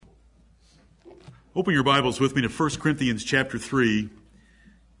Open your Bibles with me to 1 Corinthians chapter 3,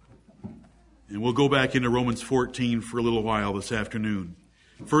 and we'll go back into Romans 14 for a little while this afternoon.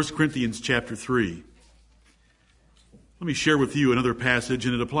 1 Corinthians chapter 3. Let me share with you another passage,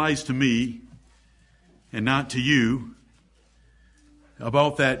 and it applies to me and not to you,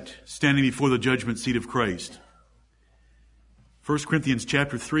 about that standing before the judgment seat of Christ. 1 Corinthians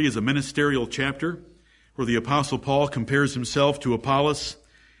chapter 3 is a ministerial chapter where the Apostle Paul compares himself to Apollos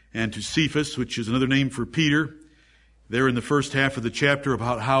and to Cephas, which is another name for Peter. There in the first half of the chapter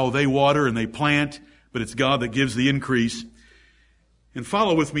about how they water and they plant, but it's God that gives the increase. And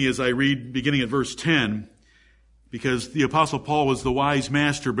follow with me as I read beginning at verse 10, because the Apostle Paul was the wise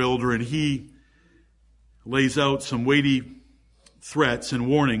master builder, and he lays out some weighty threats and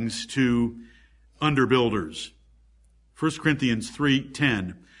warnings to underbuilders. 1 Corinthians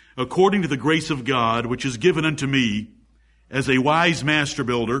 3:10. According to the grace of God, which is given unto me, as a wise master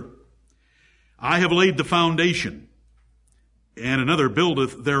builder, I have laid the foundation, and another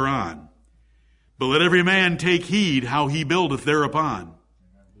buildeth thereon. But let every man take heed how he buildeth thereupon.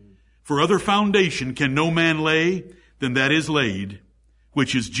 For other foundation can no man lay than that is laid,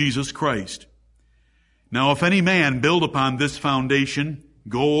 which is Jesus Christ. Now if any man build upon this foundation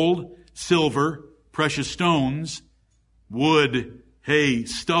gold, silver, precious stones, wood, hay,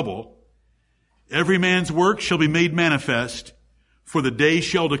 stubble, every man's work shall be made manifest, for the day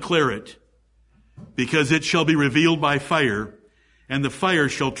shall declare it, because it shall be revealed by fire, and the fire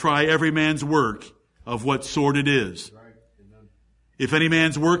shall try every man's work of what sort it is. Right. If any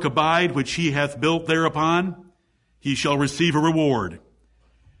man's work abide which he hath built thereupon, he shall receive a reward.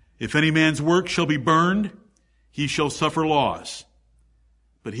 If any man's work shall be burned, he shall suffer loss.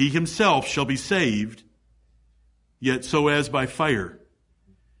 But he himself shall be saved, yet so as by fire.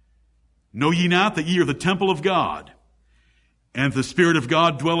 Know ye not that ye are the temple of God, and the Spirit of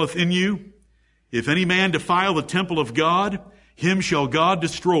God dwelleth in you? If any man defile the temple of God, him shall God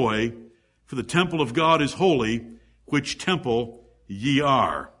destroy, for the temple of God is holy, which temple ye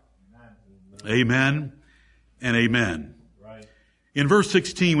are. Amen and amen. Right. In verse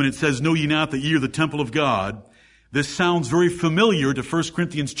 16, when it says, Know ye not that ye are the temple of God, this sounds very familiar to 1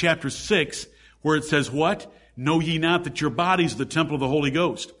 Corinthians chapter 6, where it says what? Know ye not that your body is the temple of the Holy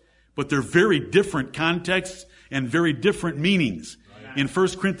Ghost? But they're very different contexts and very different meanings. In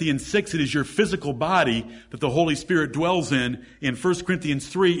 1 Corinthians 6, it is your physical body that the Holy Spirit dwells in. In 1 Corinthians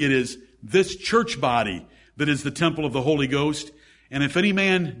 3, it is this church body that is the temple of the Holy Ghost. And if any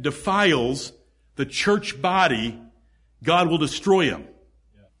man defiles the church body, God will destroy him.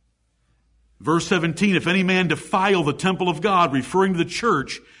 Yeah. Verse 17, if any man defile the temple of God, referring to the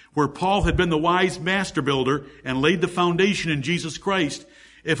church, where Paul had been the wise master builder and laid the foundation in Jesus Christ,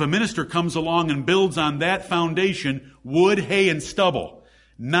 if a minister comes along and builds on that foundation wood, hay, and stubble,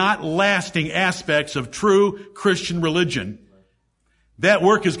 not lasting aspects of true Christian religion, that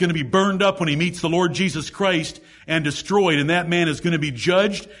work is going to be burned up when he meets the Lord Jesus Christ and destroyed, and that man is going to be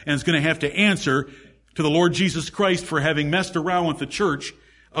judged and is going to have to answer to the Lord Jesus Christ for having messed around with the church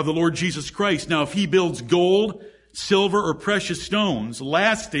of the Lord Jesus Christ. Now, if he builds gold, silver, or precious stones,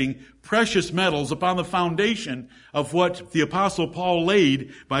 lasting precious metals upon the foundation of what the Apostle Paul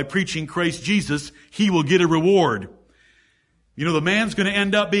laid by preaching Christ Jesus, he will get a reward. You know, the man's going to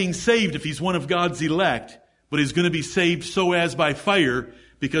end up being saved if he's one of God's elect, but he's going to be saved so as by fire,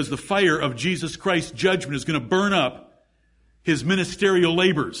 because the fire of Jesus Christ's judgment is going to burn up his ministerial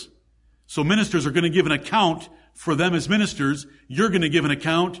labors. So ministers are going to give an account for them as ministers. You're going to give an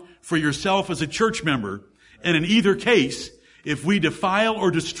account for yourself as a church member. And in either case, if we defile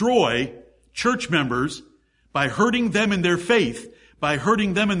or destroy church members by hurting them in their faith, by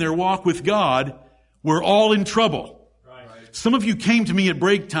hurting them in their walk with God, we're all in trouble. Right. Some of you came to me at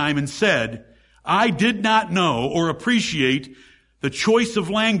break time and said, I did not know or appreciate the choice of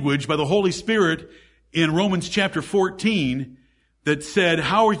language by the Holy Spirit in Romans chapter 14 that said,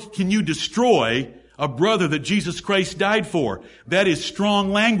 how can you destroy a brother that Jesus Christ died for? That is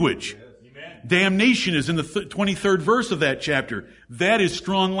strong language. Damnation is in the 23rd verse of that chapter. That is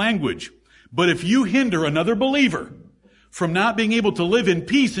strong language. But if you hinder another believer from not being able to live in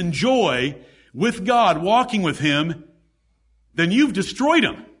peace and joy with God, walking with Him, then you've destroyed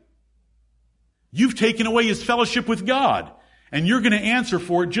him. You've taken away his fellowship with God. And you're going to answer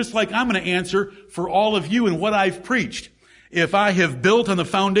for it just like I'm going to answer for all of you and what I've preached. If I have built on the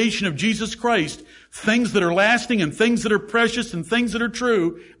foundation of Jesus Christ things that are lasting and things that are precious and things that are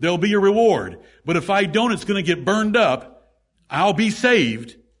true, there'll be a reward. But if I don't, it's going to get burned up. I'll be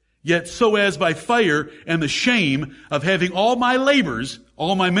saved, yet so as by fire, and the shame of having all my labors,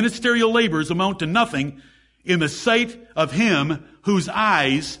 all my ministerial labors amount to nothing in the sight of Him whose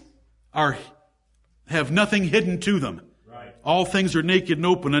eyes are have nothing hidden to them. Right. All things are naked and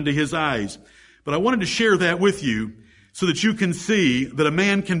open unto his eyes. But I wanted to share that with you so that you can see that a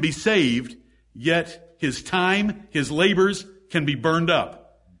man can be saved, yet his time, his labors can be burned up.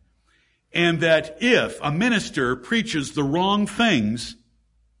 And that if a minister preaches the wrong things,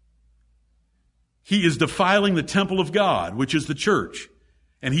 he is defiling the temple of God, which is the church,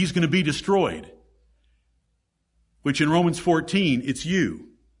 and he's going to be destroyed. Which in Romans 14, it's you.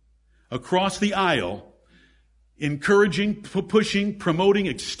 Across the aisle, encouraging, pushing, promoting,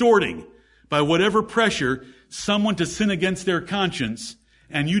 extorting, by whatever pressure, someone to sin against their conscience,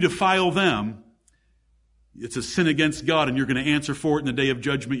 and you defile them, it's a sin against God, and you're going to answer for it in the day of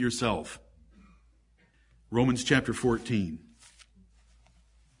judgment yourself. Romans chapter 14.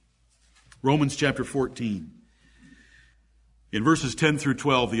 Romans chapter 14. In verses 10 through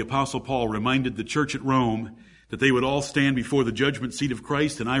 12, the Apostle Paul reminded the church at Rome that they would all stand before the judgment seat of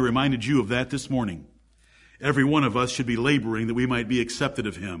Christ, and I reminded you of that this morning. Every one of us should be laboring that we might be accepted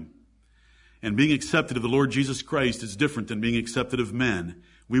of him. And being accepted of the Lord Jesus Christ is different than being accepted of men.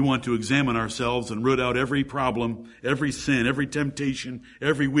 We want to examine ourselves and root out every problem, every sin, every temptation,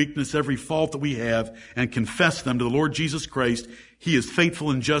 every weakness, every fault that we have, and confess them to the Lord Jesus Christ. He is faithful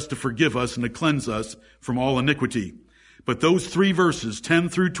and just to forgive us and to cleanse us from all iniquity. But those 3 verses, 10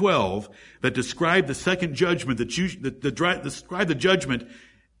 through 12, that describe the second judgment, that describe the judgment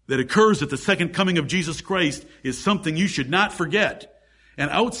that occurs at the second coming of Jesus Christ, is something you should not forget. And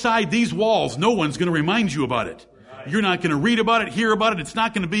outside these walls, no one's going to remind you about it. You're not going to read about it, hear about it. It's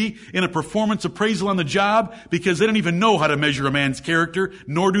not going to be in a performance appraisal on the job, because they don't even know how to measure a man's character,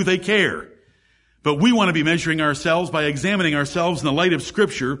 nor do they care. But we want to be measuring ourselves by examining ourselves in the light of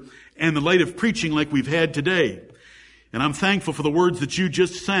Scripture and the light of preaching like we've had today. And I'm thankful for the words that you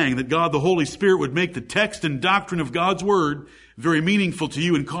just sang, that God the Holy Spirit would make the text and doctrine of God's Word very meaningful to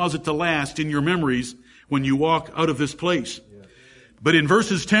you and cause it to last in your memories when you walk out of this place. But in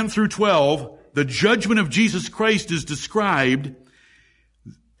verses 10 through 12, the judgment of Jesus Christ is described.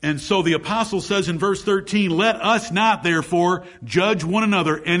 And so the apostle says in verse 13, let us not therefore judge one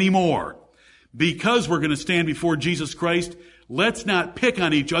another anymore. Because we're going to stand before Jesus Christ, let's not pick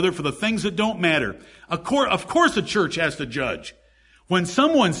on each other for the things that don't matter. Of course the church has to judge. When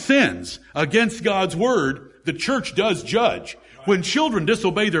someone sins against God's word, the church does judge. When children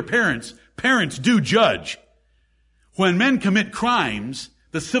disobey their parents, parents do judge. When men commit crimes,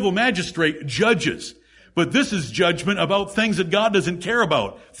 the civil magistrate judges. But this is judgment about things that God doesn't care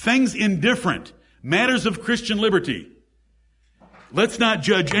about. Things indifferent. Matters of Christian liberty. Let's not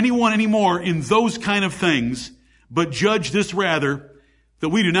judge anyone anymore in those kind of things, but judge this rather, that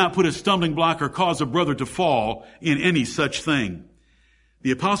we do not put a stumbling block or cause a brother to fall in any such thing.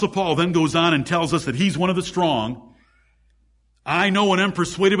 The Apostle Paul then goes on and tells us that he's one of the strong. I know and am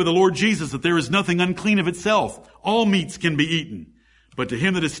persuaded by the Lord Jesus that there is nothing unclean of itself. All meats can be eaten. But to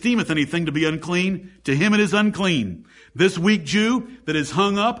him that esteemeth anything to be unclean, to him it is unclean. This weak Jew that is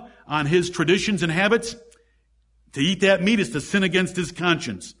hung up on his traditions and habits, to eat that meat is to sin against his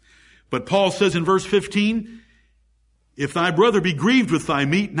conscience. But Paul says in verse 15, if thy brother be grieved with thy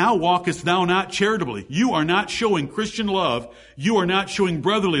meat, now walkest thou not charitably. You are not showing Christian love. You are not showing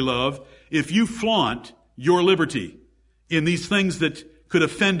brotherly love if you flaunt your liberty in these things that could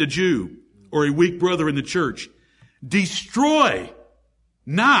offend a Jew or a weak brother in the church. Destroy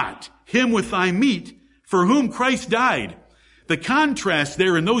not him with thy meat for whom Christ died. The contrast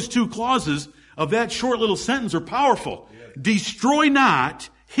there in those 2 clauses of that short little sentence are powerful. Destroy not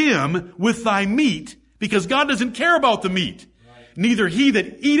him with thy meat, because God doesn't care about the meat. Neither he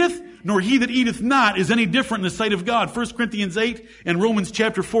that eateth nor he that eateth not is any different in the sight of God. 1 Corinthians 8 and Romans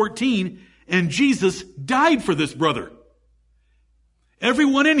chapter 14. And Jesus died for this brother.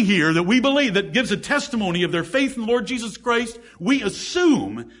 Everyone in here that we believe, that gives a testimony of their faith in the Lord Jesus Christ, we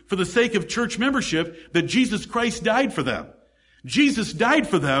assume, for the sake of church membership, that Jesus Christ died for them. Jesus died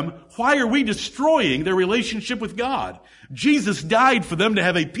for them. Why are we destroying their relationship with God? Jesus died for them to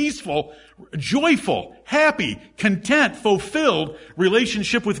have a peaceful, joyful, happy, content, fulfilled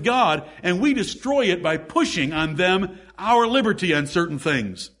relationship with God, and we destroy it by pushing on them our liberty on certain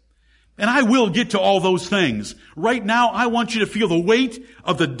things. And I will get to all those things. Right now, I want you to feel the weight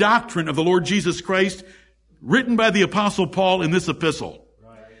of the doctrine of the Lord Jesus Christ written by the Apostle Paul in this epistle.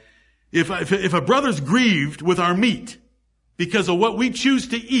 Right. If a brother's grieved with our meat because of what we choose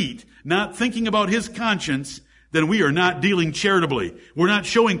to eat, not thinking about his conscience, then we are not dealing charitably. We're not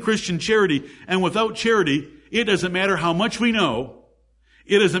showing Christian charity. And without charity, it doesn't matter how much we know.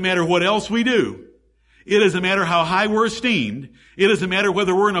 It doesn't matter what else we do. It doesn't matter how high we're esteemed. It doesn't matter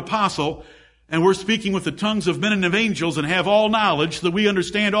whether we're an apostle and we're speaking with the tongues of men and of angels and have all knowledge so that we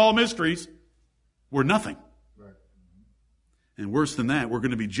understand all mysteries. we're nothing. And worse than that, we're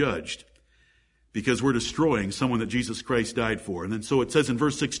going to be judged because we're destroying someone that Jesus Christ died for. And then so it says in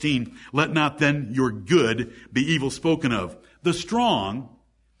verse 16, let not then your good be evil spoken of. The strong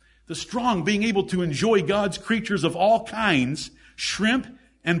being able to enjoy God's creatures of all kinds, shrimp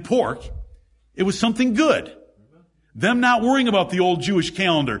and pork, it was something good. Them not worrying about the old Jewish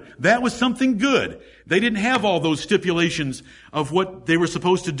calendar, that was something good. They didn't have all those stipulations of what they were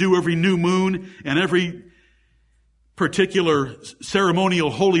supposed to do every new moon and every particular ceremonial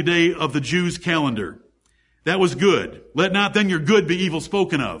holy day of the Jews' calendar. That was good. Let not then your good be evil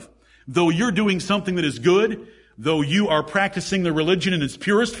spoken of. Though you're doing something that is good, though you are practicing the religion in its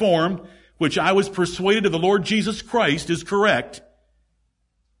purest form, which I was persuaded of the Lord Jesus Christ is correct,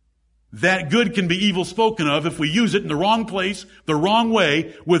 that good can be evil spoken of if we use it in the wrong place, the wrong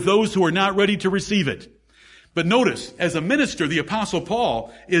way, with those who are not ready to receive it. But notice, as a minister, the Apostle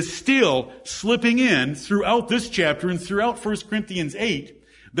Paul is still slipping in throughout this chapter and throughout 1 Corinthians 8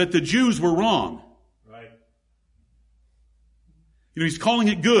 that the Jews were wrong. Right. He's calling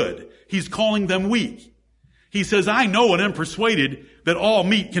it good. He's calling them weak. He says, I know and am persuaded that all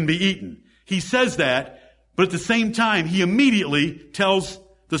meat can be eaten. He says that, but at the same time, he immediately tells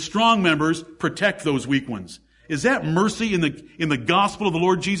the strong members, protect those weak ones. Is that mercy in the gospel of the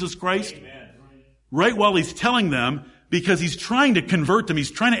Lord Jesus Christ? Amen. Right while he's telling them, because he's trying to convert them,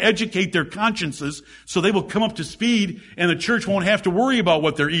 he's trying to educate their consciences so they will come up to speed and the church won't have to worry about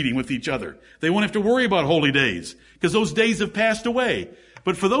what they're eating with each other. They won't have to worry about holy days because those days have passed away.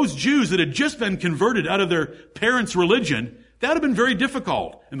 But for those Jews that had just been converted out of their parents' religion, that would have been very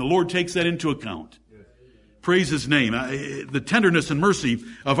difficult. And the Lord takes that into account. Praise His name. The tenderness and mercy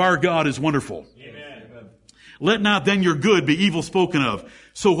of our God is wonderful. Amen. Let not then your good be evil spoken of.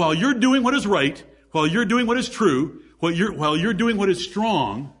 So while you're doing what is right, while you're doing what is true, while you're doing what is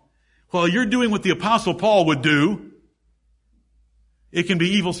strong, while you're doing what the Apostle Paul would do, it can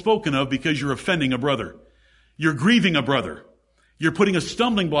be evil spoken of because you're offending a brother. You're grieving a brother. You're putting a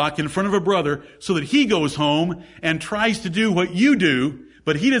stumbling block in front of a brother so that he goes home and tries to do what you do,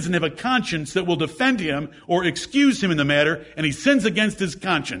 but he doesn't have a conscience that will defend him or excuse him in the matter, and he sins against his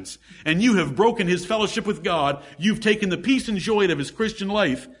conscience. And you have broken his fellowship with God. You've taken the peace and joy of his Christian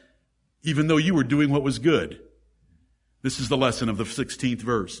life, even though you were doing what was good. This is the lesson of the 16th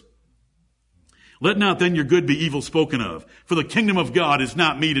verse. Let not then your good be evil spoken of, for the kingdom of God is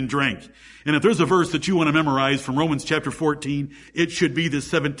not meat and drink. And if there's a verse that you want to memorize from Romans chapter 14, it should be the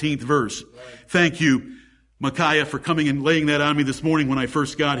 17th verse. Right. Thank you, Micaiah, for coming and laying that on me this morning when I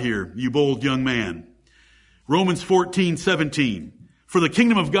first got here, you bold young man. Romans 14:17. For the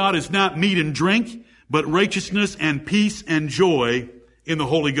kingdom of God is not meat and drink, but righteousness and peace and joy in the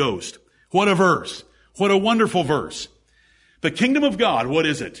Holy Ghost. What a verse. What a wonderful verse. The kingdom of God, what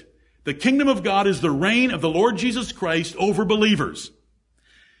is it? The kingdom of God is the reign of the Lord Jesus Christ over believers.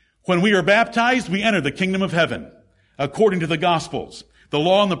 When we are baptized, we enter the kingdom of heaven, according to the Gospels. The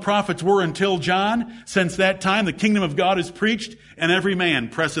law and the prophets were until John. Since that time, the kingdom of God is preached, and every man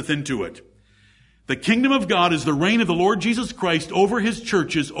presseth into it. The kingdom of God is the reign of the Lord Jesus Christ over his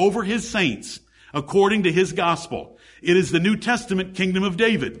churches, over his saints, according to his gospel. It is the New Testament kingdom of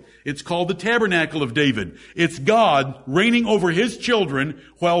David. It's called the tabernacle of David. It's God reigning over his children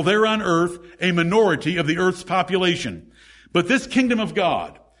while they're on earth, a minority of the earth's population. But this kingdom of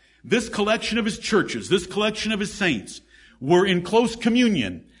God, this collection of his churches, this collection of his saints, were in close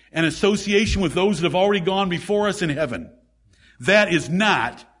communion and association with those that have already gone before us in heaven. That is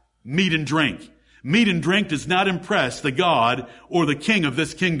not meat and drink. Meat and drink does not impress the God or the king of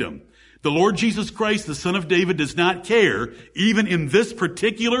this kingdom. The Lord Jesus Christ, the Son of David, does not care, even in this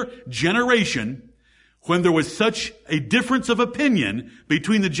particular generation, when there was such a difference of opinion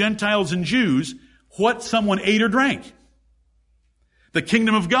between the Gentiles and Jews, what someone ate or drank. The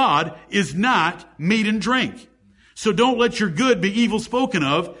kingdom of God is not meat and drink. So don't let your good be evil spoken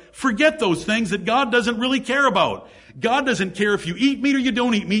of. Forget those things that God doesn't really care about. God doesn't care if you eat meat or you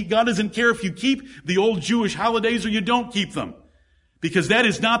don't eat meat. God doesn't care if you keep the old Jewish holidays or you don't keep them. Because that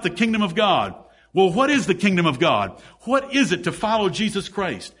is not the kingdom of God. Well, what is the kingdom of God? What is it to follow Jesus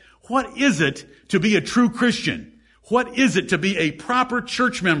Christ? What is it to be a true Christian? What is it to be a proper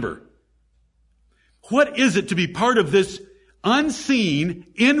church member? What is it to be part of this unseen,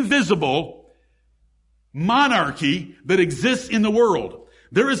 invisible monarchy that exists in the world?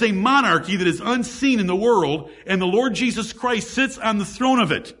 There is a monarchy that is unseen in the world, and the Lord Jesus Christ sits on the throne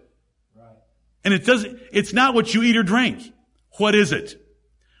of it. Right. And it's not what you eat or drink. What is it?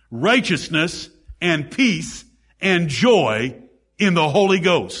 Righteousness and peace and joy in the Holy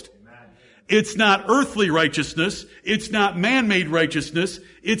Ghost. Amen. It's not earthly righteousness. It's not man-made righteousness.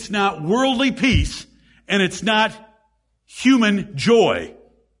 It's not worldly peace. And it's not human joy.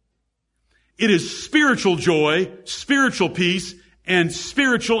 It is spiritual joy, spiritual peace, and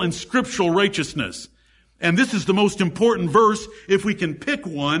spiritual and scriptural righteousness. And this is the most important verse, if we can pick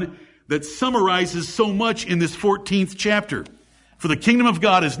one, that summarizes so much in this 14th chapter. For the kingdom of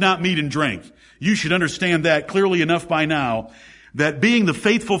God is not meat and drink. You should understand that clearly enough by now, that being the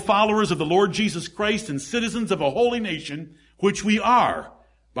faithful followers of the Lord Jesus Christ and citizens of a holy nation, which we are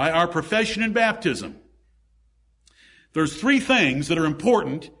by our profession and baptism, there's three things that are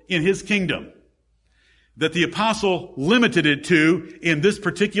important in his kingdom that the apostle limited it to in this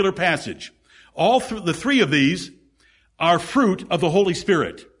particular passage. The three of these are fruit of the Holy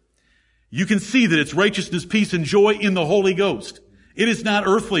Spirit. You can see that it's righteousness, peace, and joy in the Holy Ghost. It is not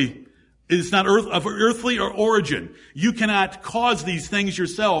earthly. It is not of earthly or origin. You cannot cause these things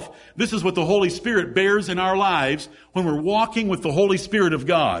yourself. This is what the Holy Spirit bears in our lives when we're walking with the Holy Spirit of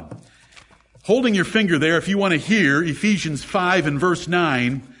God. Holding your finger there, if you want to hear Ephesians 5 and verse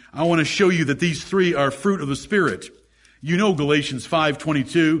 9, I want to show you that these three are fruit of the Spirit. You know Galatians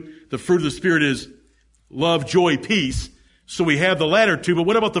 5:22, the fruit of the Spirit is love, joy, peace. So we have the latter two, but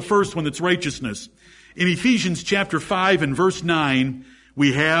what about the first one that's righteousness? In Ephesians chapter 5 and verse 9,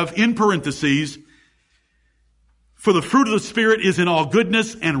 we have in parentheses, for the fruit of the Spirit is in all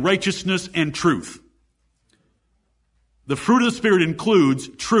goodness and righteousness and truth. The fruit of the Spirit includes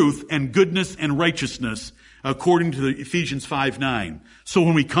truth and goodness and righteousness, according to the Ephesians 5:9. So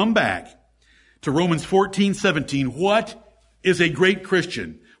when we come back to Romans 14:17, what is a great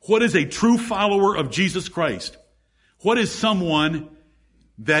Christian? What is a true follower of Jesus Christ? What is someone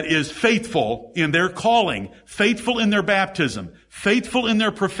that is faithful in their calling, faithful in their baptism, faithful in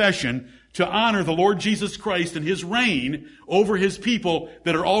their profession to honor the Lord Jesus Christ and his reign over his people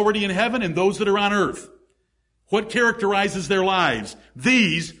that are already in heaven and those that are on earth? What characterizes their lives?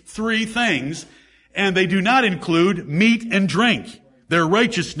 These three things, and they do not include meat and drink. Their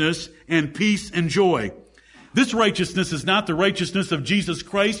righteousness and peace and joy. This righteousness is not the righteousness of Jesus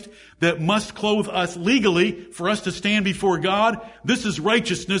Christ that must clothe us legally for us to stand before God. This is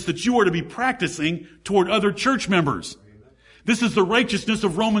righteousness that you are to be practicing toward other church members. This is the righteousness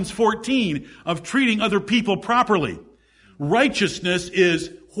of Romans 14, of treating other people properly. Righteousness is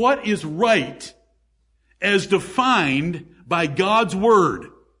what is right as defined by God's Word.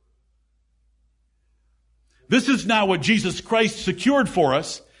 This is not what Jesus Christ secured for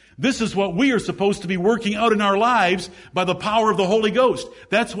us. This is what we are supposed to be working out in our lives by the power of the Holy Ghost.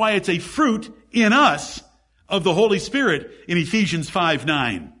 That's why it's a fruit in us of the Holy Spirit in Ephesians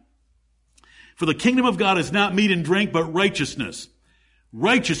 5:9. For the kingdom of God is not meat and drink, but righteousness.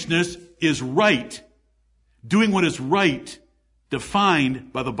 Righteousness is right. Doing what is right,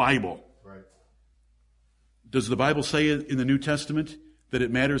 defined by the Bible. Right. Does the Bible say in the New Testament that it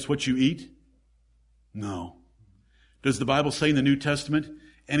matters what you eat? No. Does the Bible say in the New Testament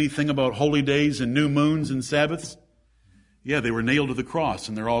anything about holy days and new moons and Sabbaths? Yeah, they were nailed to the cross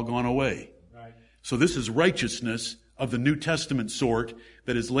and they're all gone away. Right. So this is righteousness of the New Testament sort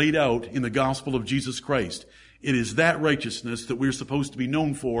that is laid out in the gospel of Jesus Christ. It is that righteousness that we're supposed to be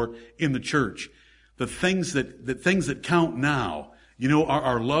known for in the church. The things that count now, are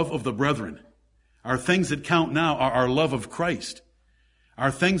our love of the brethren. Our things that count now are our love of Christ.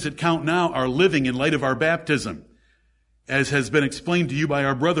 Our things that count now are living in light of our baptism, as has been explained to you by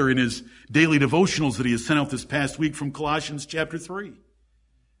our brother in his daily devotionals that he has sent out this past week from Colossians chapter 3.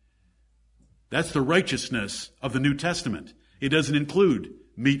 That's the righteousness of the New Testament. It doesn't include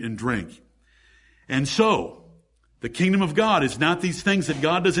meat and drink. And so, the kingdom of God is not these things that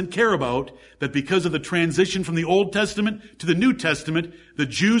God doesn't care about, that because of the transition from the Old Testament to the New Testament, the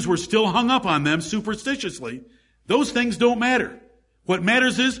Jews were still hung up on them superstitiously. Those things don't matter. What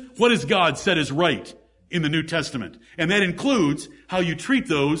matters is, what has God said is right in the New Testament? And that includes how you treat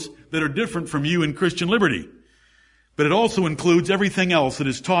those that are different from you in Christian liberty. But it also includes everything else that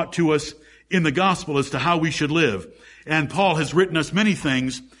is taught to us in the gospel as to how we should live. And Paul has written us many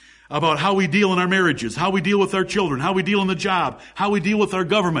things about how we deal in our marriages, how we deal with our children, how we deal in the job, how we deal with our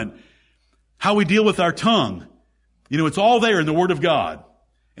government, how we deal with our tongue. It's all there in the Word of God.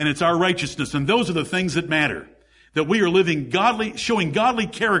 And it's our righteousness. And those are the things that matter. That we are living godly, showing godly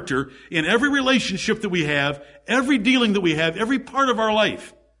character in every relationship that we have, every dealing that we have, every part of our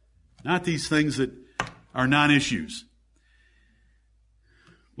life. Not these things that are non-issues,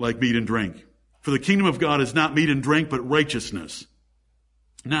 like meat and drink. For the kingdom of God is not meat and drink, but righteousness.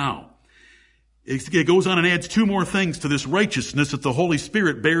 Now, it goes on and adds two more things to this righteousness that the Holy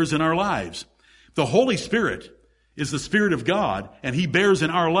Spirit bears in our lives. The Holy Spirit is the Spirit of God, and He bears in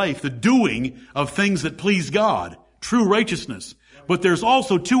our life the doing of things that please God, true righteousness. But there's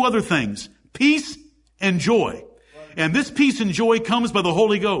also two other things, peace and joy. And this peace and joy comes by the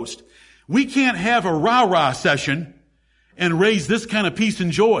Holy Ghost. We can't have a rah-rah session and raise this kind of peace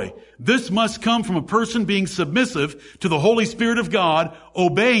and joy. This must come from a person being submissive to the Holy Spirit of God,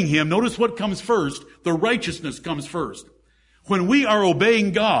 obeying Him. Notice what comes first. The righteousness comes first. When we are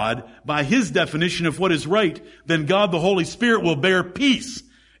obeying God by His definition of what is right, then God the Holy Spirit will bear peace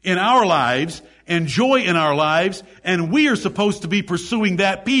in our lives and joy in our lives, and we are supposed to be pursuing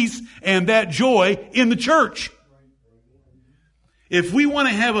that peace and that joy in the church. If we want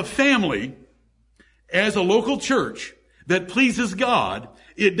to have a family as a local church that pleases God,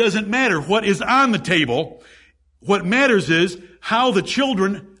 it doesn't matter what is on the table. What matters is how the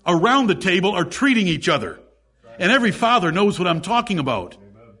children around the table are treating each other. And every father knows what I'm talking about.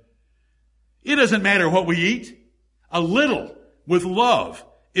 It doesn't matter what we eat. A little with love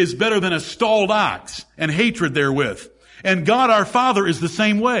is better than a stalled ox and hatred therewith. And God our Father is the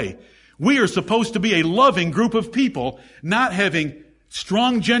same way. We are supposed to be a loving group of people, not having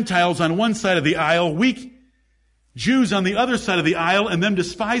strong Gentiles on one side of the aisle, weak Jews on the other side of the aisle, and them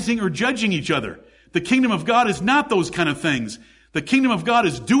despising or judging each other. The kingdom of God is not those kind of things. The kingdom of God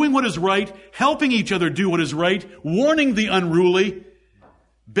is doing what is right, helping each other do what is right, warning the unruly,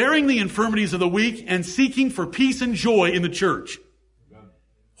 bearing the infirmities of the weak, and seeking for peace and joy in the church.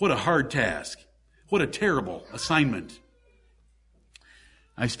 What a hard task. What a terrible assignment.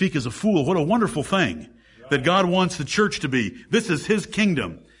 I speak as a fool. What a wonderful thing that God wants the church to be. This is His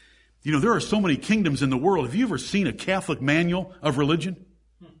kingdom. You know, there are so many kingdoms in the world. Have you ever seen a Catholic manual of religion?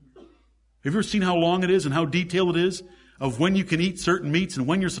 Have you ever seen how long it is and how detailed it is of when you can eat certain meats and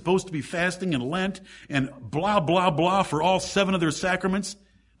when you're supposed to be fasting and Lent and blah, blah, blah for all 7 of their sacraments?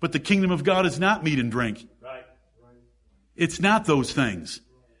 But the kingdom of God is not meat and drink. It's not those things.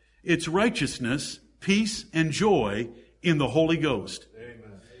 It's righteousness, peace, and joy in the Holy Ghost.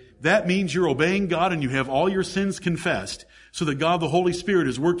 That means you're obeying God and you have all your sins confessed so that God the Holy Spirit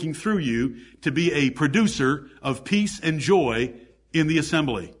is working through you to be a producer of peace and joy in the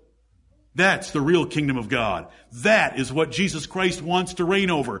assembly. That's the real kingdom of God. That is what Jesus Christ wants to reign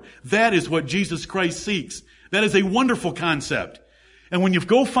over. That is what Jesus Christ seeks. That is a wonderful concept. And when you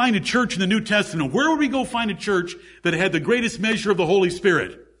go find a church in the New Testament, where would we go find a church that had the greatest measure of the Holy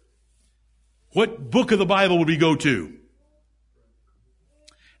Spirit? What book of the Bible would we go to?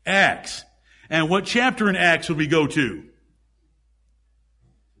 Acts. And what chapter in Acts would we go to?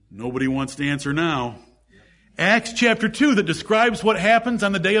 Nobody wants to answer now. Acts chapter 2 that describes what happens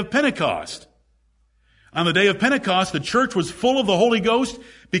on the day of Pentecost. On the day of Pentecost, the church was full of the Holy Ghost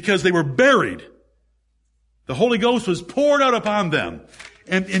because they were buried. The Holy Ghost was poured out upon them.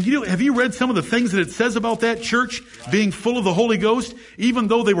 And you know, have you read some of the things that it says about that church being full of the Holy Ghost? Even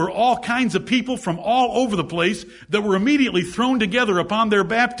though they were all kinds of people from all over the place that were immediately thrown together upon their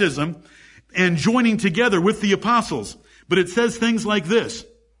baptism and joining together with the apostles. But it says things like this.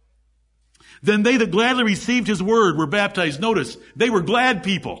 Then they that gladly received His word were baptized. Notice, they were glad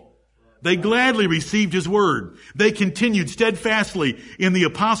people. They gladly received His word. They continued steadfastly in the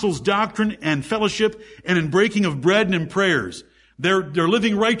apostles' doctrine and fellowship and in breaking of bread and in prayers. They're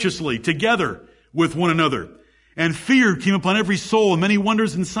living righteously together with one another. And fear came upon every soul, and many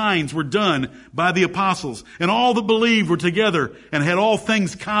wonders and signs were done by the apostles. And all that believed were together and had all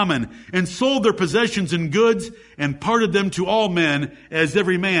things common, and sold their possessions and goods, and parted them to all men as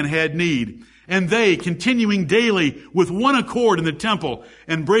every man had need. And they, continuing daily with one accord in the temple,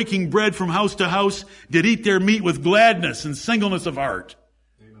 and breaking bread from house to house, did eat their meat with gladness and singleness of heart.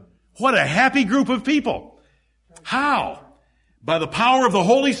 Amen. What a happy group of people. How? By the power of the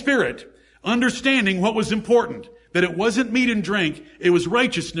Holy Spirit, understanding what was important, that it wasn't meat and drink, it was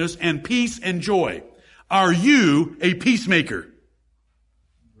righteousness and peace and joy. Are you a peacemaker?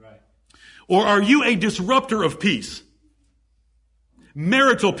 Right. Or are you a disruptor of peace?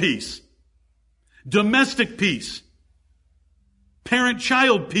 Marital peace, domestic peace,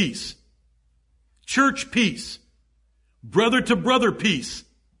 parent-child peace, church peace, brother-to-brother peace.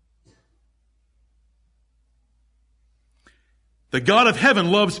 The God of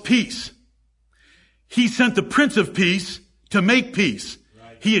heaven loves peace. He sent the Prince of Peace to make peace.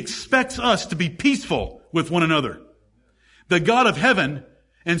 Right. He expects us to be peaceful with one another. The God of heaven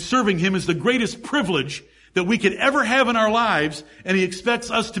and serving Him is the greatest privilege that we could ever have in our lives, and He expects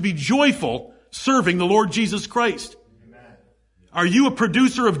us to be joyful serving the Lord Jesus Christ. Amen. Are you a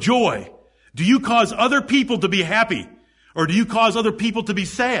producer of joy? Do you cause other people to be happy? Or do you cause other people to be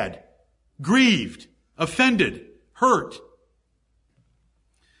sad, grieved, offended, hurt?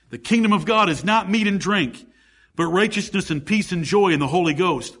 The kingdom of God is not meat and drink, but righteousness and peace and joy in the Holy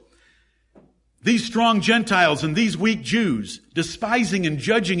Ghost. These strong Gentiles and these weak Jews, despising and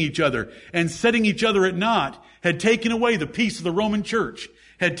judging each other and setting each other at naught, had taken away the peace of the Roman church,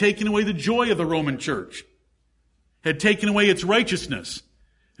 had taken away the joy of the Roman church, had taken away its righteousness.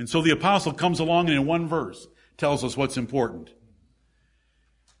 And so the apostle comes along and in one verse tells us what's important.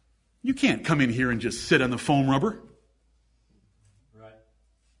 You can't come in here and just sit on the foam rubber. Right.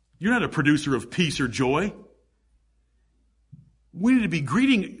 You're not a producer of peace or joy. We need to be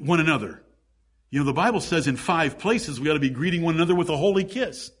greeting one another. You know, the Bible says in 5 places we ought to be greeting one another with a holy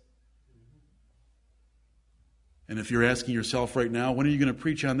kiss. And if you're asking yourself right now, when are you going to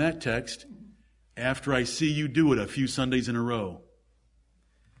preach on that text? After I see you do it a few Sundays in a row.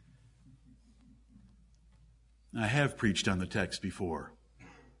 I have preached on the text before.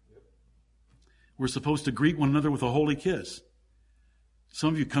 We're supposed to greet one another with a holy kiss.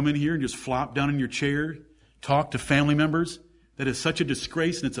 Some of you come in here and just flop down in your chair, talk to family members. That is such a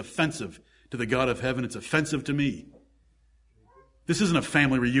disgrace, and it's offensive to the God of heaven. It's offensive to me. This isn't a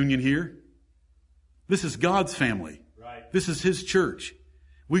family reunion here. This is God's family. Right. This is His church.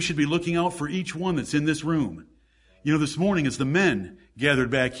 We should be looking out for each one that's in this room. You know, this morning as the men gathered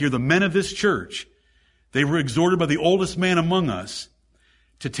back here, the men of this church, they were exhorted by the oldest man among us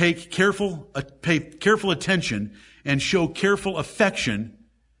to pay careful attention and show careful affection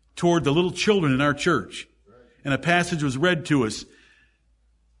toward the little children in our church. And a passage was read to us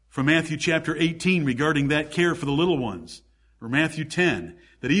from Matthew chapter 18 regarding that care for the little ones. Or Matthew 10,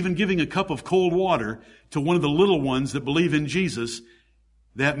 that even giving a cup of cold water to one of the little ones that believe in Jesus,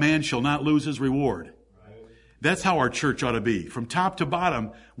 that man shall not lose his reward. That's how our church ought to be. From top to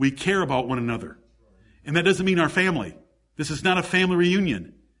bottom, we care about one another. And that doesn't mean our family. This is not a family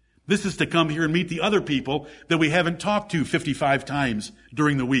reunion. This is to come here and meet the other people that we haven't talked to 55 times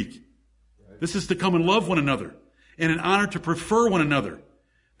during the week. This is to come and love one another and an honor to prefer one another,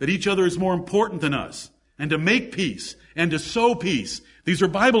 that each other is more important than us, and to make peace and to sow peace. These are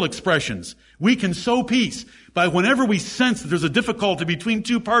Bible expressions. We can sow peace by whenever we sense that there's a difficulty between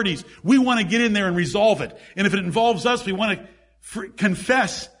two parties, we want to get in there and resolve it. And if it involves us, we want to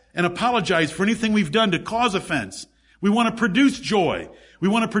confess and apologize for anything we've done to cause offense. We want to produce joy. We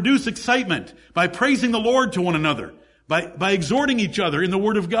want to produce excitement by praising the Lord to one another, by exhorting each other in the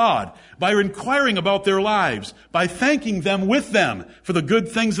Word of God, by inquiring about their lives, by thanking them with them for the good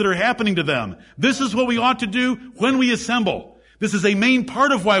things that are happening to them. This is what we ought to do when we assemble. This is a main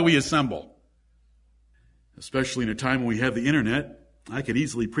part of why we assemble. Especially in a time when we have the internet, I could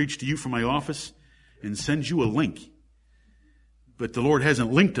easily preach to you from my office and send you a link. But the Lord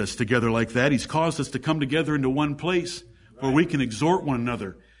hasn't linked us together like that. He's caused us to come together into one place where we can exhort one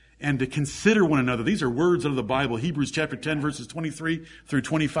another and to consider one another. These are words out of the Bible, Hebrews chapter 10, verses 23 through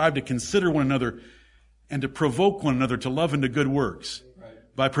 25, to consider one another and to provoke one another to love and to good works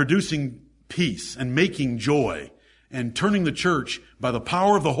by producing peace and making joy and turning the church by the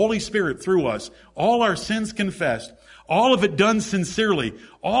power of the Holy Spirit through us, all our sins confessed, all of it done sincerely,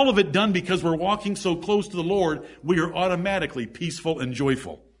 all of it done because we're walking so close to the Lord, we are automatically peaceful and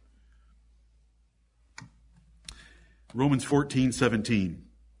joyful. Romans 14:17.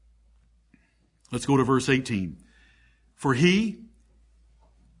 Let's go to verse 18. For he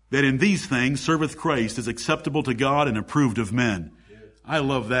that in these things serveth Christ is acceptable to God and approved of men. I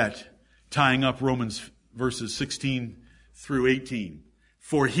love that, tying up Romans verses 16 through 18.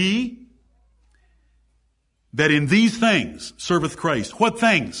 For he that in these things serveth Christ. What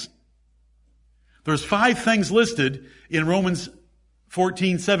things? There's 5 things listed in Romans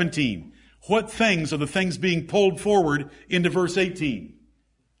 14:17. What things are the things being pulled forward into verse 18?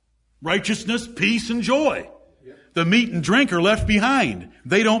 Righteousness, peace, and joy. The meat and drink are left behind.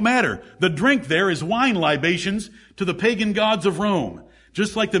 They don't matter. The drink there is wine libations to the pagan gods of Rome.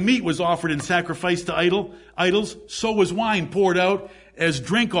 Just like the meat was offered in sacrifice to idols, so was wine poured out as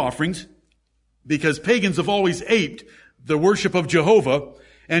drink offerings, because pagans have always aped the worship of Jehovah,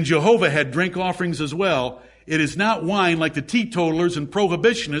 and Jehovah had drink offerings as well. It is not wine like the teetotalers and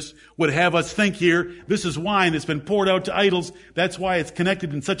prohibitionists would have us think here. This is wine that's been poured out to idols. That's why it's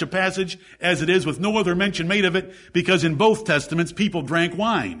connected in such a passage as it is, with no other mention made of it, because in both testaments people drank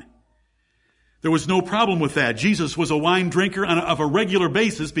wine. There was no problem with that. Jesus was a wine drinker of a regular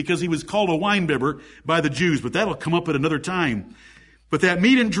basis because he was called a wine bibber by the Jews, but that'll come up at another time. But that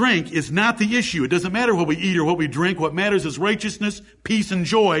meat and drink is not the issue. It doesn't matter what we eat or what we drink. What matters is righteousness, peace, and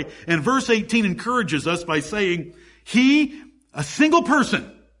joy. And verse 18 encourages us by saying, a single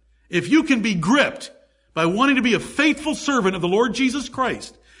person, if you can be gripped by wanting to be a faithful servant of the Lord Jesus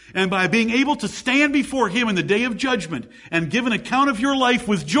Christ, And by being able to stand before Him in the day of judgment and give an account of your life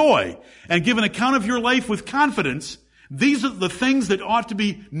with joy and give an account of your life with confidence, these are the things that ought to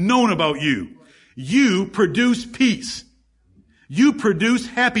be known about you. You produce peace. You produce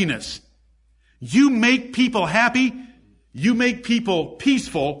happiness. You make people happy. You make people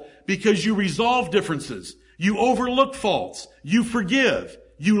peaceful because you resolve differences. You overlook faults. You forgive.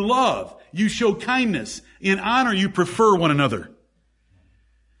 You love. You show kindness. In honor, you prefer one another.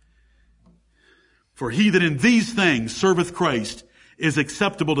 For he that in these things serveth Christ is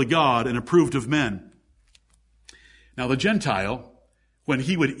acceptable to God and approved of men. Now the Gentile, when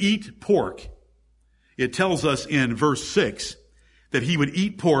he would eat pork, it tells us in verse 6 that he would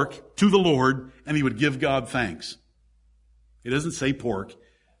eat pork to the Lord and he would give God thanks. It doesn't say pork.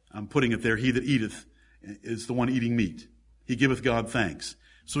 I'm putting it there. He that eateth is the one eating meat. He giveth God thanks.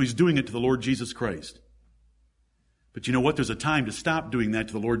 So he's doing it to the Lord Jesus Christ. But you know what? There's a time to stop doing that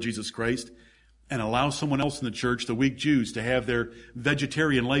to the Lord Jesus Christ and allow someone else in the church, the weak Jews, to have their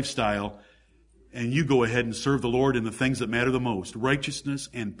vegetarian lifestyle, and you go ahead and serve the Lord in the things that matter the most, righteousness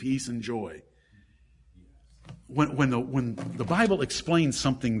and peace and joy. When the Bible explains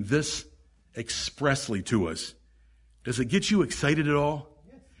something this expressly to us, does it get you excited at all?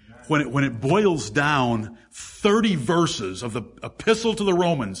 When it boils down 30 verses of the epistle to the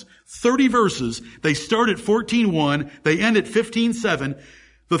Romans, 30 verses, they start at 14:1, they end at 15:7.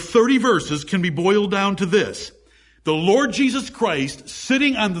 The 30 verses can be boiled down to this. The Lord Jesus Christ,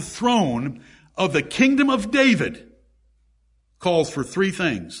 sitting on the throne of the kingdom of David, calls for three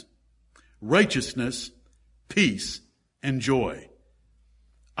things: righteousness, peace, and joy.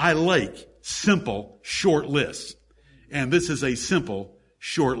 I like simple, short lists. And this is a simple,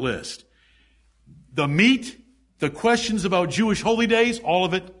 short list. The meat, the questions about Jewish holy days, all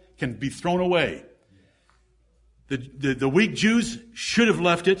of it can be thrown away. The weak Jews should have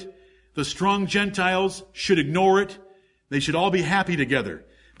left it. The strong Gentiles should ignore it. They should all be happy together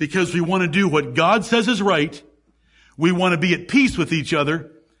because we want to do what God says is right. We want to be at peace with each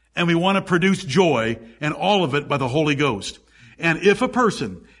other, and we want to produce joy, and all of it by the Holy Ghost. And if a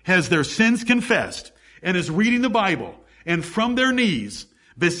person has their sins confessed and is reading the Bible and from their knees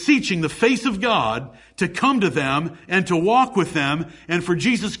beseeching the face of God to come to them and to walk with them and for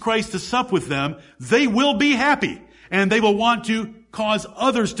Jesus Christ to sup with them, they will be happy and they will want to cause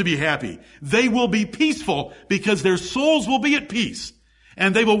others to be happy. They will be peaceful because their souls will be at peace,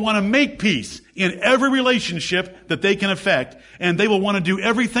 and they will want to make peace in every relationship that they can affect, and they will want to do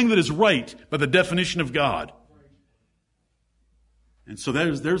everything that is right by the definition of God. And so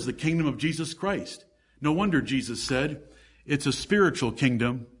there's the kingdom of Jesus Christ. No wonder Jesus said, it's a spiritual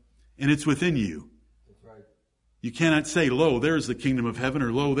kingdom, and it's within you. That's right. You cannot say, lo, there's the kingdom of heaven,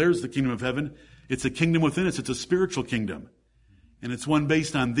 or lo, there's the kingdom of heaven. It's a kingdom within us. It's a spiritual kingdom. And it's one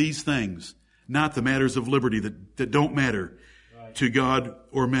based on these things, not the matters of liberty that don't matter to God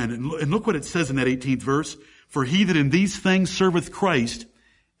or men. And look what it says in that 18th verse. For he that in these things serveth Christ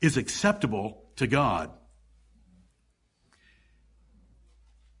is acceptable to God.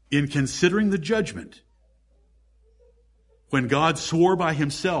 In considering the judgment, when God swore by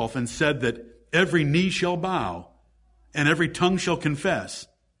himself and said that every knee shall bow and every tongue shall confess,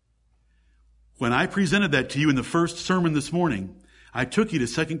 when I presented that to you in the first sermon this morning, I took you to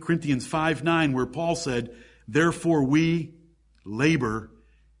 2 Corinthians 5:9, where Paul said, therefore we labor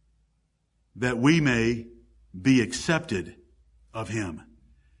that we may be accepted of him.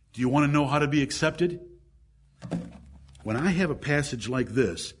 Do you want to know how to be accepted? When I have a passage like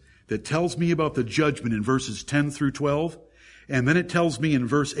this that tells me about the judgment in verses 10 through 12, and then it tells me in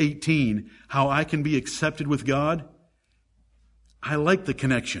verse 18 how I can be accepted with God, I like the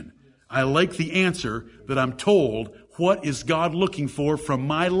connection. I like the answer that I'm told, what is God looking for from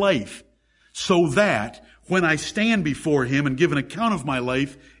my life? So that when I stand before him and give an account of my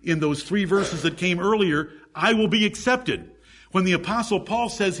life in those 3 verses that came earlier, I will be accepted. When the Apostle Paul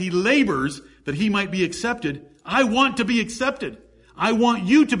says he labors that he might be accepted, I want to be accepted. I want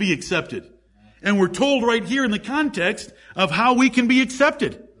you to be accepted. And we're told right here in the context of how we can be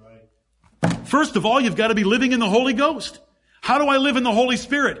accepted. First of all, you've got to be living in the Holy Ghost. How do I live in the Holy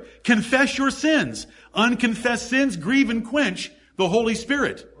Spirit? Confess your sins. Unconfessed sins grieve and quench the Holy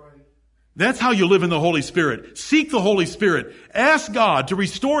Spirit. That's how you live in the Holy Spirit. Seek the Holy Spirit. Ask God to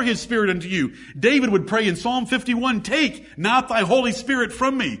restore his Spirit unto you. David would pray in Psalm 51, take not thy Holy Spirit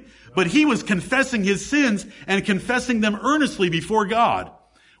from me. But he was confessing his sins and confessing them earnestly before God.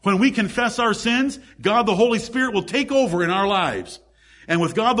 When we confess our sins, God the Holy Spirit will take over in our lives. And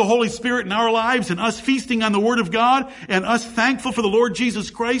with God the Holy Spirit in our lives and us feasting on the Word of God and us thankful for the Lord Jesus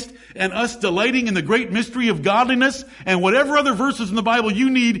Christ and us delighting in the great mystery of godliness and whatever other verses in the Bible you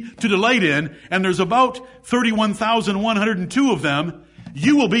need to delight in, and there's about 31,102 of them,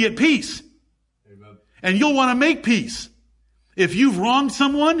 you will be at peace. Amen. And you'll want to make peace. If you've wronged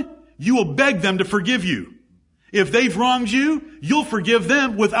someone, you will beg them to forgive you. If they've wronged you, you'll forgive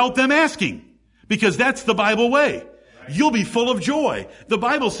them without them asking. Because that's the Bible way. You'll be full of joy. The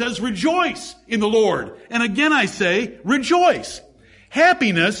Bible says rejoice in the Lord. And again I say rejoice.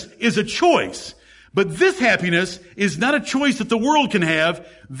 Happiness is a choice. But this happiness is not a choice that the world can have.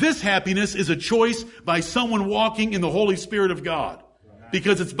 This happiness is a choice by someone walking in the Holy Spirit of God.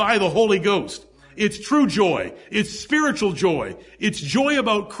 Because it's by the Holy Ghost. It's true joy. It's spiritual joy. It's joy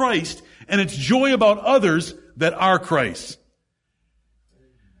about Christ, and it's joy about others that are Christ.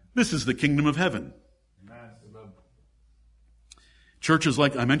 This is the kingdom of heaven. Churches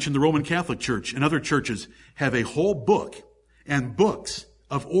like, I mentioned the Roman Catholic Church and other churches have a whole book and books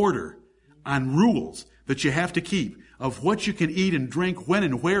of order on rules that you have to keep of what you can eat and drink, when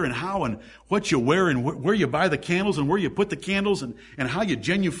and where and how, and what you wear and where you buy the candles and where you put the candles and how you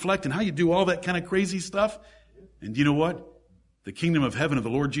genuflect and how you do all that kind of crazy stuff. And you know what? The kingdom of heaven of the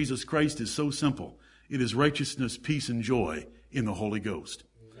Lord Jesus Christ is so simple. It is righteousness, peace, and joy in the Holy Ghost.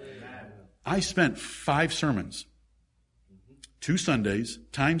 Amen. I spent 5 sermons, 2 Sundays,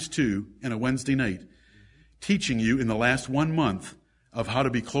 times 2, and a Wednesday night, teaching you in the last 1 month of how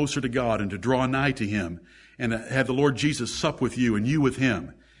to be closer to God and to draw nigh to Him and to have the Lord Jesus sup with you and you with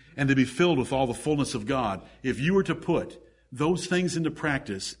Him and to be filled with all the fullness of God. If you were to put those things into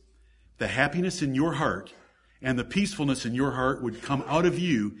practice, the happiness in your heart and the peacefulness in your heart would come out of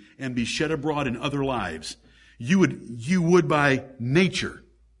you and be shed abroad in other lives. You would by nature,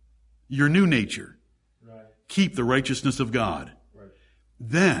 your new nature, keep the righteousness of God. Right.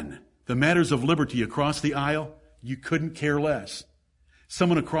 Then, the matters of liberty across the aisle, you couldn't care less.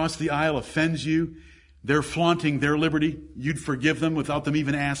 Someone across the aisle offends you, they're flaunting their liberty, you'd forgive them without them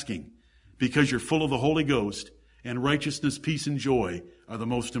even asking, because you're full of the Holy Ghost, and righteousness, peace, and joy are the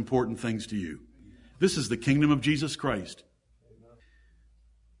most important things to you. This is the kingdom of Jesus Christ.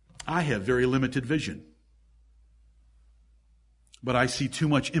 I have very limited vision, but I see too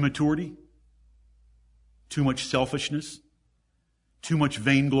much immaturity, too much selfishness, too much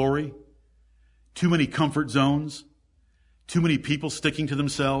vainglory, too many comfort zones, too many people sticking to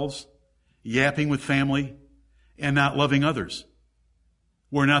themselves, yapping with family, and not loving others.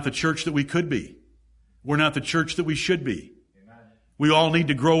 We're not the church that we could be. We're not the church that we should be. Amen. We all need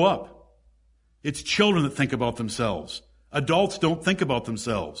to grow up. It's children that think about themselves. Adults don't think about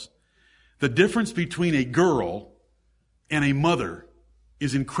themselves. The difference between a girl and a mother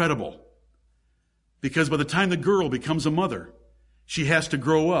is incredible. Because by the time the girl becomes a mother, she has to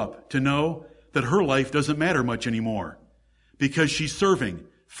grow up to know that her life doesn't matter much anymore. Because she's serving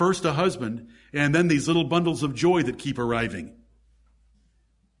first a husband and then these little bundles of joy that keep arriving.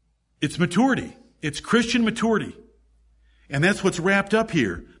 It's maturity. It's Christian maturity. And that's what's wrapped up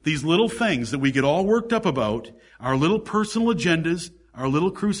here. These little things that we get all worked up about, our little personal agendas, our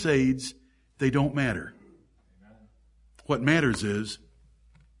little crusades, they don't matter. What matters is,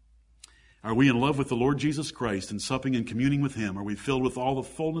 are we in love with the Lord Jesus Christ and supping and communing with Him? Are we filled with all the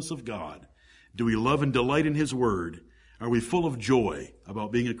fullness of God? Do we love and delight in His Word? Are we full of joy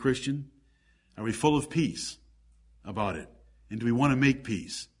about being a Christian? Are we full of peace about it? And do we want to make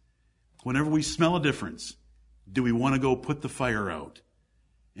peace? Whenever we smell a difference, do we want to go put the fire out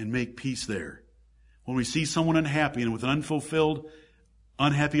and make peace there? When we see someone unhappy and with an unfulfilled,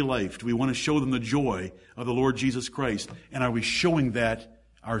 unhappy life, do we want to show them the joy of the Lord Jesus Christ? And are we showing that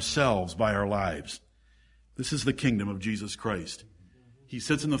ourselves by our lives? This is the kingdom of Jesus Christ. He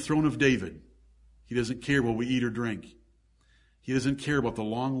sits on the throne of David. He doesn't care what we eat or drink. He doesn't care about the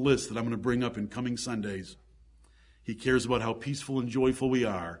long list that I'm going to bring up in coming Sundays. He cares about how peaceful and joyful we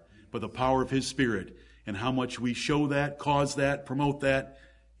are by the power of His Spirit and how much we show that, cause that, promote that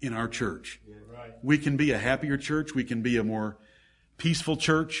in our church. Yeah, right. We can be a happier church. We can be a more peaceful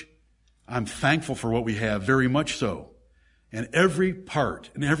church. I'm thankful for what we have, very much so. And every part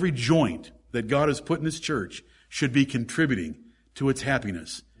and every joint that God has put in this church should be contributing to its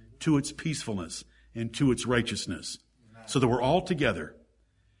happiness, to its peacefulness, and to its righteousness. So that we're all together,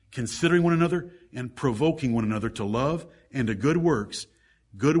 considering one another and provoking one another to love and to good works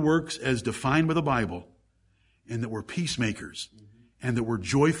as defined by the Bible, and that we're peacemakers, and that we're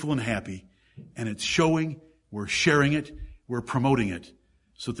joyful and happy, and it's showing, we're sharing it, we're promoting it,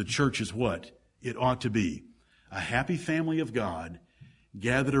 so that the church is what it ought to be. A happy family of God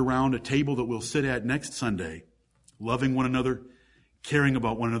gathered around a table that we'll sit at next Sunday, loving one another, caring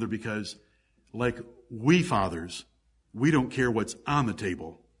about one another, because like we fathers, we don't care what's on the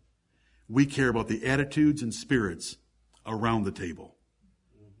table. We care about the attitudes and spirits around the table.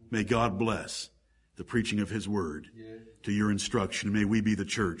 May God bless the preaching of his word to your instruction. May we be the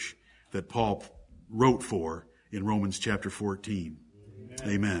church that Paul wrote for in Romans chapter 14.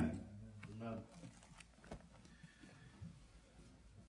 Amen.